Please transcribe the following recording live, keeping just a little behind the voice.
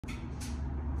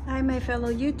Hi my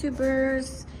fellow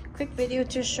YouTubers, quick video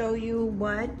to show you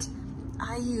what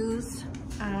I use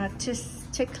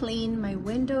to clean my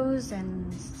windows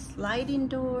and sliding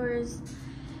doors.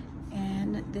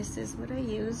 And this is what I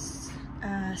use,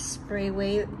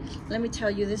 Sprayway. Let me tell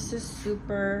you, this is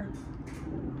super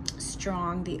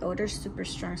strong. The odor's super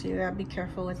strong, so you gotta be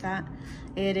careful with that.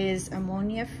 It is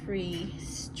ammonia free,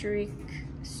 streak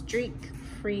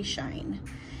free shine.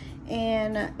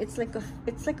 And it's like a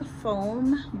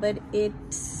foam, but it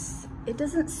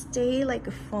doesn't stay like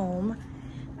a foam.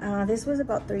 This was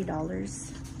about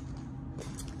 $3,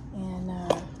 and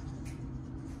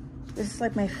this is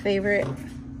like my favorite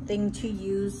thing to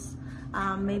use.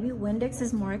 Maybe Windex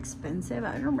is more expensive,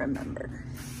 I don't remember,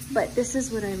 but this is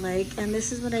what I like, and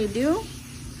this is what I do.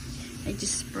 I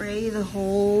just spray the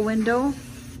whole window.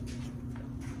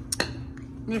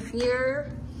 And if you're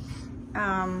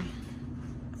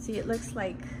see, it looks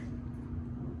like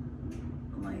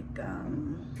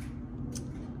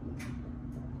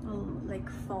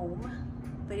foam,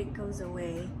 but it goes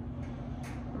away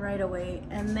right away.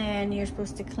 And then you're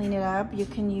supposed to clean it up. You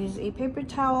can use a paper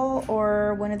towel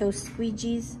or one of those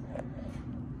squeegees,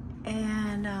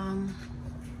 and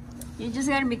you just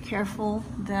gotta be careful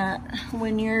that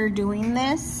when you're doing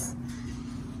this,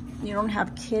 you don't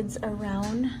have kids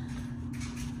around.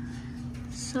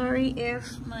 Sorry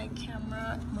if my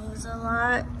camera moves a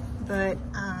lot, but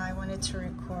I wanted to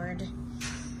record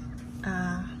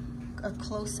a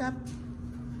close-up.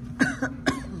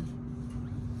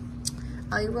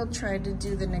 I will try to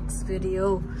do the next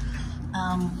video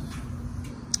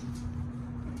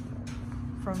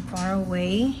from far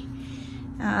away.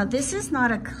 This is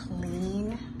not a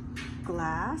clean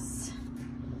glass.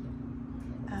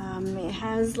 It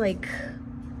has, like,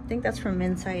 I think that's from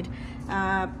inside,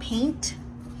 paint.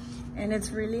 And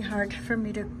it's really hard for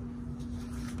me to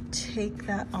take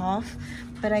that off,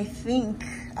 but I think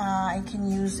I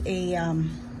can use a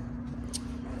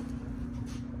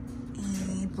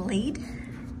blade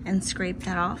and scrape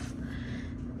that off.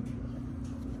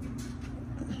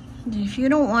 If you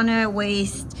don't want to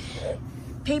waste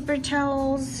paper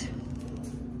towels,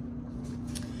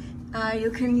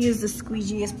 you can use the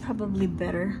squeegee. It's probably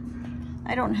better.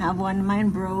 I don't have one, mine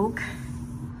broke.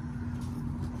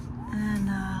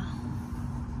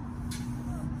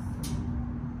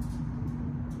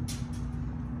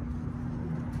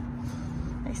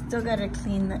 Still gotta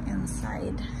clean the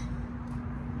inside.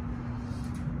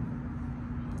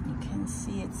 You can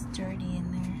see it's dirty in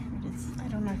there. I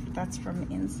don't know if that's from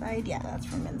inside. Yeah, that's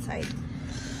from inside.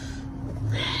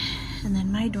 And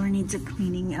then my door needs a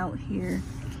cleaning out here.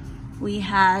 We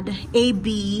had a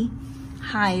bee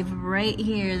hive right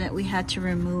here that we had to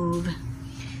remove.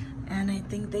 And I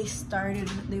think they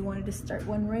wanted to start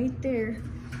one right there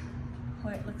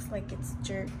where it looks like it's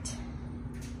dirt.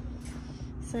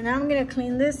 So now I'm gonna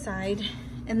clean this side,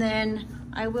 and then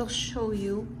I will show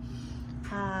you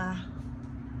how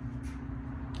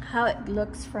it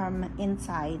looks from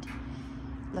inside,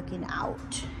 looking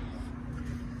out.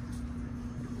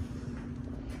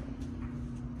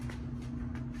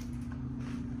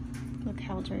 Look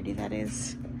how dirty that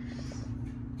is.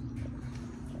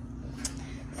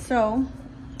 So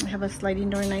I have a sliding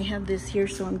door, and I have this here,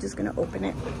 so I'm just gonna open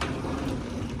it.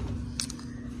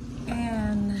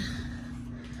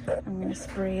 I'm gonna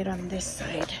spray it on this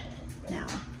side now.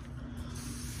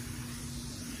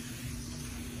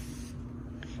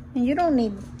 And you don't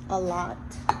need a lot.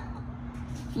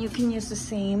 You can use the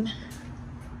same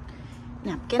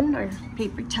napkin or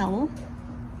paper towel.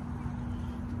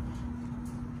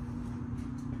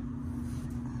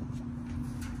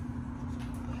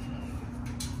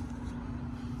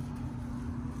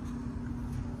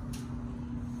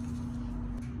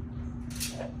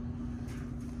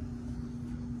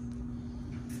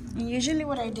 And usually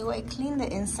what I do, I clean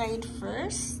the inside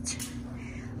first,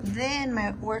 then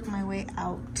work my way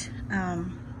out.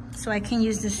 So I can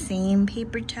use the same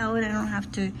paper towel. I don't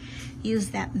have to use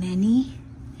that many.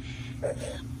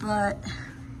 But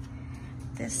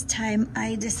this time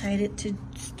I decided to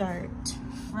start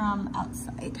from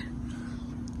outside.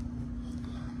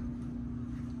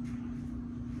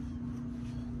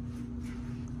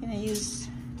 I'm gonna use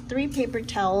 3 paper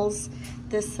towels.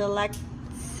 The select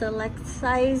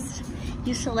size,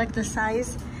 you select the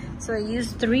size. So I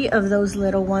used 3 of those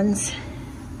little ones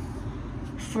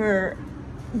for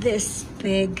this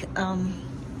big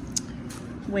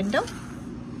window.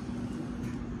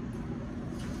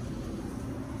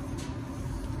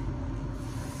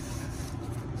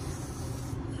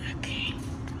 Okay,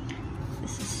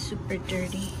 this is super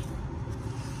dirty.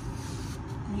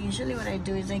 Usually what I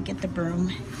do is I get the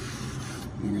broom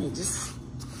and I just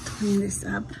clean this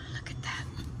up. Look at that.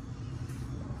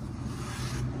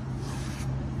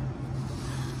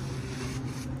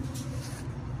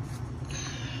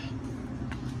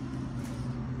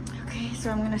 Okay,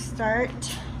 so I'm gonna start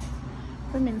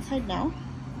from inside now.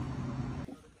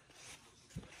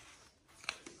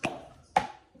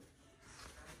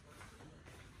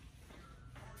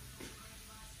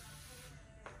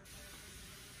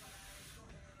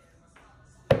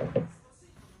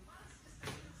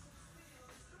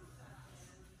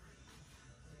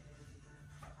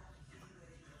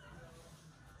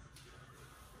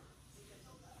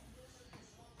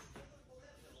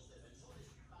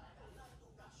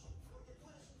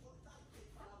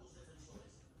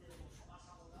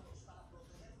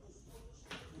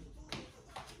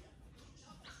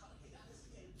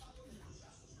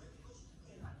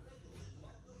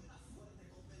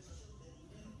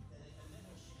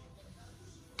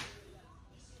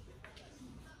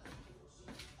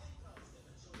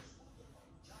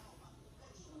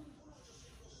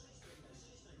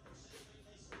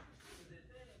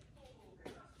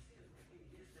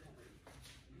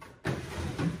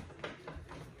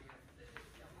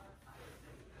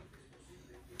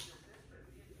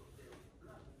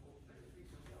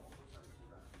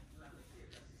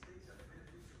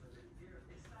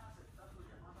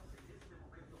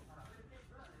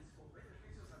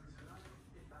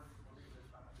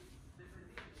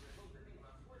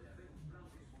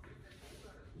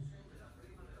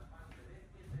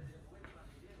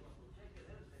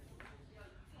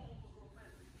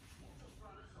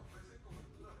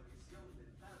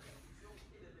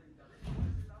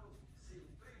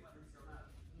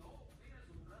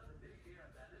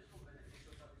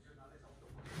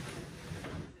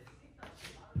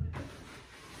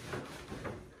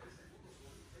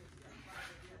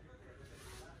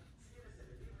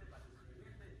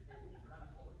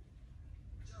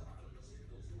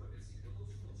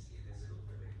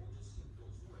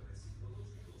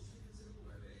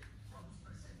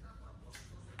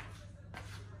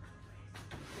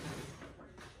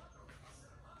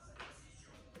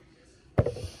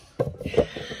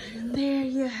 And there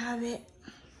you have it.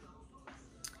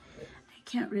 I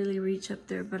can't really reach up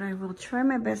there, but I will try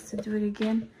my best to do it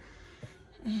again.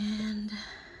 And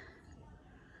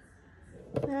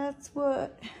that's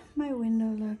what my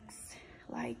window looks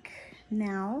like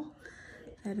now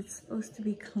that it's supposed to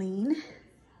be clean.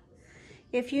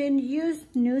 If you use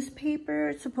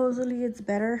newspaper, supposedly it's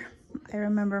better. I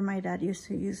remember my dad used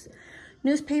to use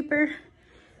newspaper.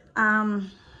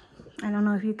 I don't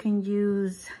know if you can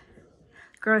use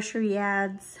grocery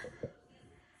ads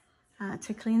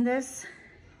to clean this,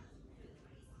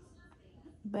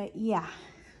 but yeah,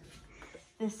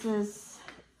 this is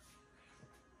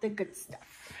the good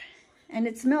stuff. And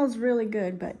it smells really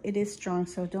good, but it is strong,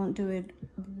 so don't do it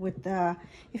with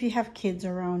if you have kids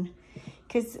around,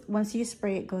 because once you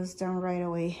spray it goes down right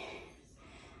away.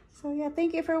 So yeah,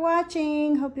 thank you for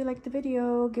watching. Hope you liked the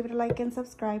video. Give it a like and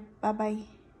subscribe. Bye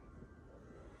bye.